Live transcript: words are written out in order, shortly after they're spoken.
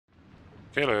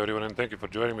Hello everyone and thank you for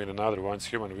joining me in another Once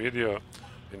Human video.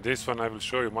 In this one I will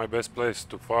show you my best place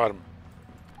to farm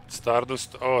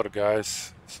Stardust Ore,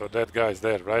 guys. So that guy is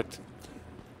there, right?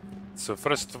 So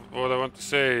first what I want to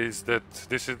say is that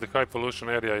this is the high pollution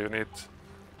area. You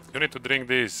need to drink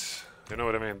these, you know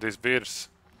what I mean, these beers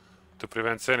to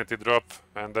prevent sanity drop,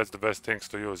 and that's the best things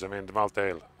to use. I mean the malt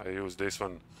ale. I use this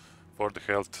one for the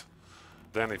health.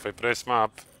 Then if I press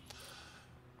map,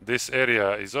 this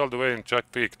area is all the way in Chuck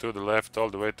Peak to the left,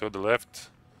 all the way to the left.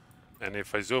 And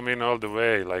if I zoom in all the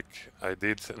way like I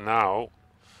did now,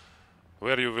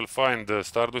 where you will find the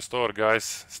Stardust Ore,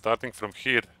 guys, starting from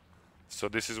here. So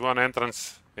this is one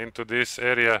entrance into this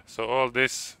area. So all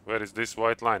this, where is this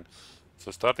white line? So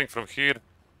starting from here,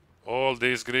 all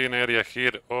this green area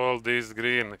here, all this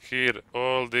green here,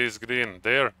 all this green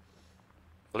there,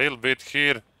 a little bit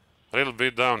here, a little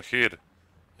bit down here.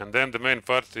 And then the main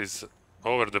part is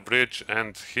over the bridge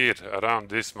and here around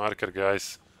this marker,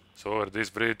 guys. So over this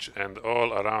bridge and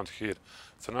all around here.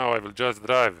 So now I will just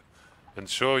drive and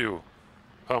show you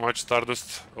how much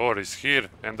Stardust Ore is here.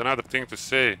 And another thing to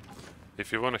say,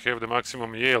 if you want to have the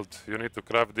maximum yield, you need to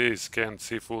craft these canned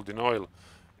seafood in oil,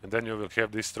 and then you will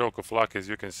have this stroke of luck, as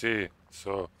you can see.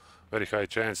 So very high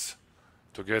chance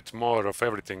to get more of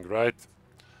everything, right?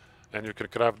 And you can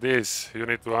craft these. You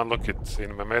need to unlock it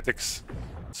in memetics.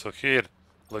 So here,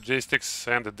 logistics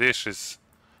and the dishes,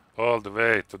 all the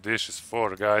way to dishes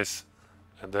 4, guys,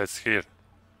 and that's here,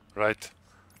 right?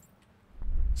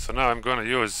 So now I'm gonna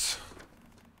use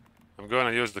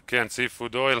the canned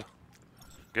seafood oil,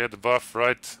 get the buff,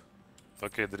 right?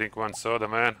 Okay, drink one soda,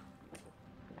 man.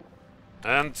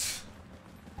 And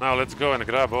now let's go and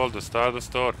grab all the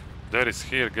Stardust Ore. There is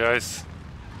here, guys.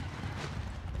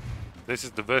 This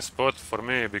is the best spot for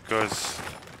me because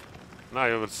now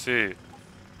you will see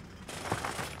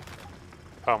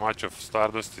how much of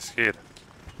Stardust is here.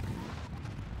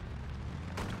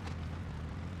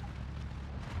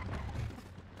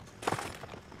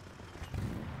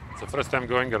 So first I'm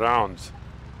going around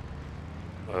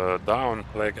down,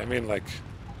 like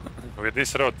with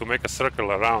this road to make a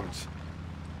circle around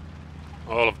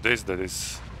all of this that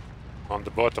is on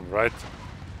the bottom, right?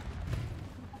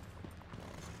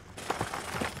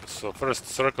 So first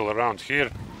circle around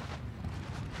here.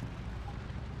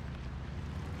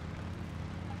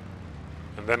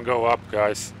 And then go up,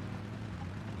 guys.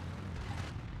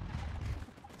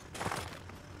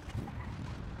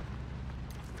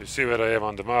 You see where I am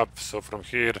on the map. So from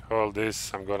here, all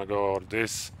this, I'm gonna go over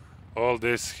this, all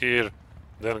this here,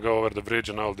 then go over the bridge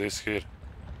and all this here.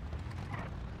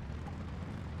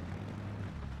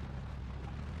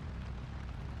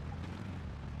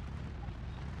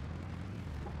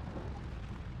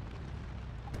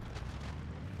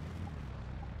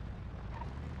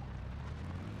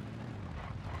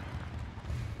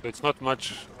 It's not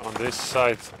much on this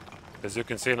side, as you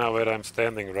can see now where I'm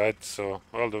standing, right? So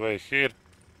all the way here,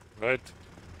 right?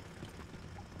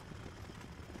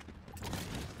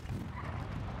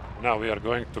 Now we are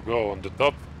going to go on the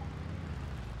top.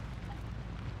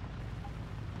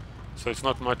 So it's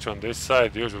not much on this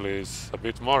side, usually it's a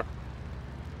bit more.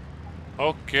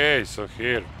 Okay, so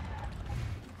here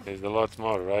is a lot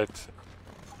more, right?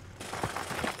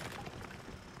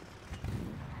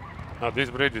 Now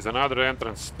this bridge is another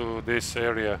entrance to this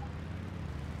area.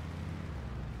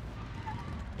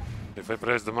 If I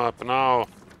press the map now,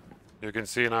 you can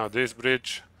see now this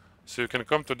bridge. So you can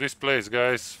come to this place,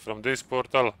 guys, from this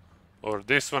portal or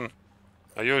this one.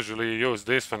 I usually use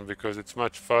this one because it's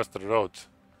much faster road.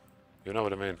 You know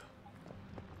what I mean?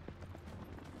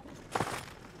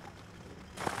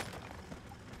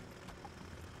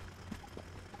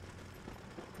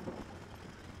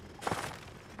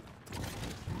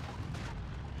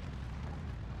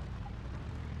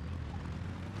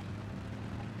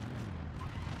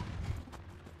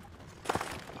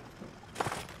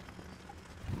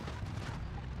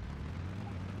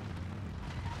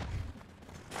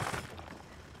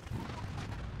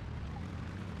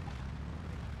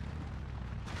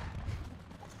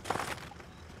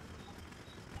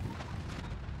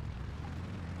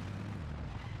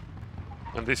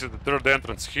 And this is the third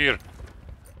entrance here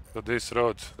to this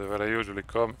road where I usually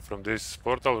come from this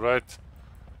portal, right?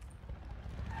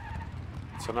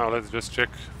 So now let's just check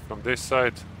from this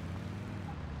side.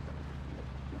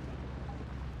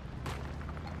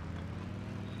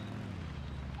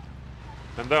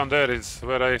 And down there is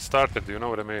where I started, you know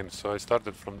what I mean? So I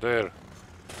started from there,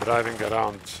 driving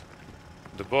around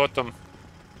the bottom,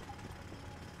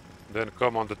 then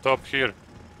come on the top here,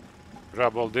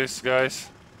 grab all this, guys.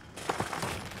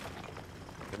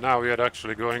 And now we are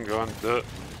actually going on the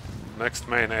next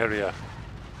main area.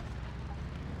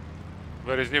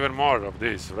 There is even more of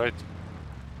these, right?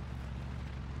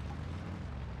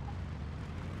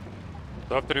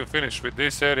 So after you finish with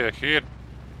this area here,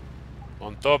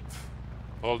 on top,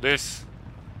 all this,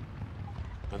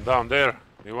 and down there,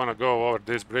 you wanna go over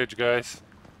this bridge, guys.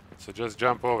 So just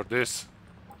jump over this,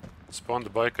 spawn the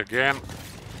bike again.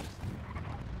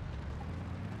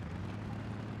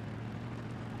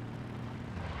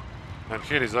 And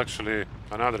here is actually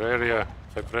another area.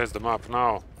 If I press the map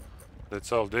now,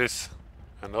 that's all this,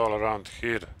 and all around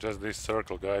here, just this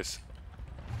circle, guys.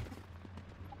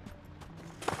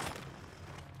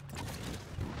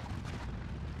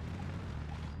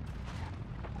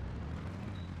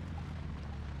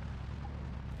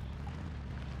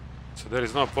 So there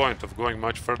is no point of going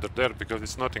much further there because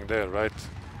it's nothing there, right?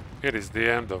 Here is the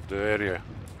end of the area.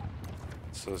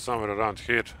 So somewhere around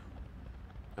here.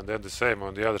 And then the same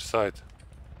on the other side.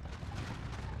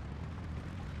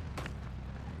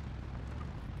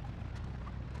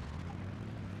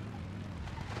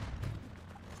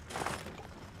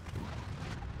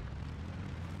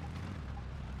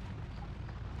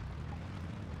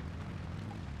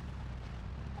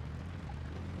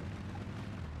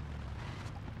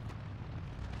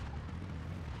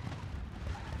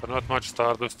 But not much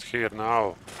Stardust here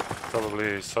now.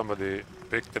 Probably somebody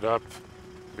picked it up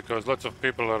because lots of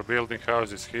people are building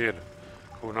houses here.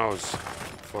 Who knows?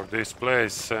 For this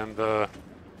place, and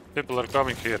people are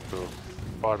coming here to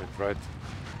farm it, right?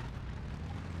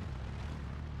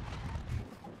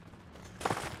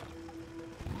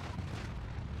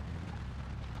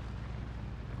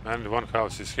 And one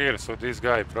house is here, so this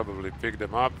guy probably picked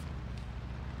them up.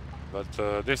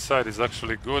 But this side is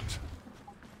actually good.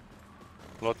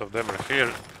 A lot of them are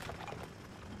here.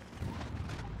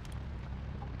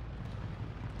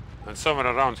 And somewhere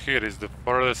around here is the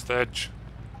farthest edge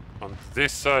on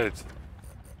this side.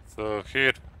 So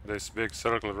here, this big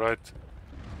circle, right?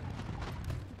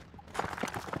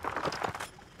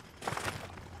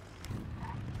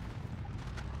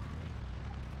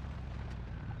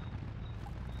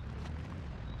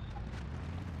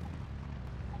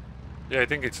 Yeah, I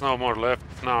think it's no more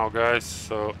left now, guys,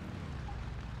 so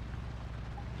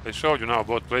I showed you now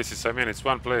both places. I mean, it's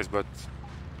one place, but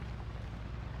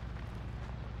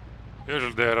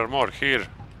usually there are more here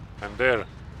and there,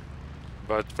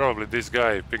 but probably this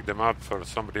guy picked them up for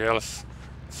somebody else.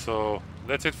 So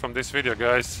that's it from this video,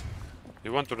 guys.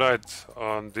 You want to ride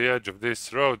on the edge of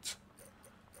this road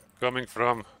coming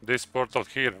from this portal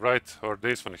here, right, or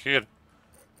this one here,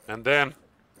 and then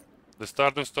the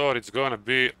Stardust Ore, it's gonna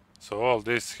be, so all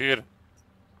this here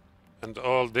and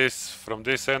all this from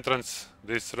this entrance,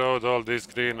 this road, all this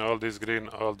green, all this green,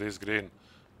 all this green,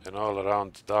 and all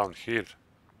around down here,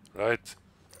 right?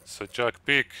 So Chuck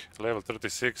Peak, level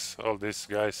 36, all this,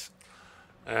 guys.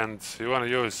 And you want to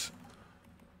use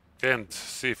canned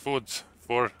seafood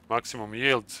for maximum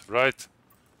yield, right?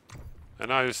 And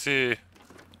now you see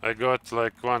I got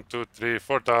like 1, 2, 3,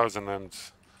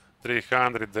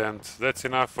 4,300, and that's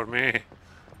enough for me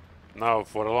now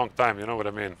for a long time, you know what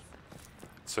I mean?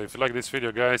 So if you like this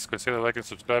video, guys, consider liking,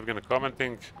 subscribing and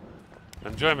commenting.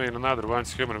 And join me in another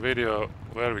Once Human video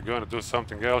where we're going to do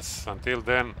something else. Until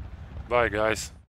then, bye, guys.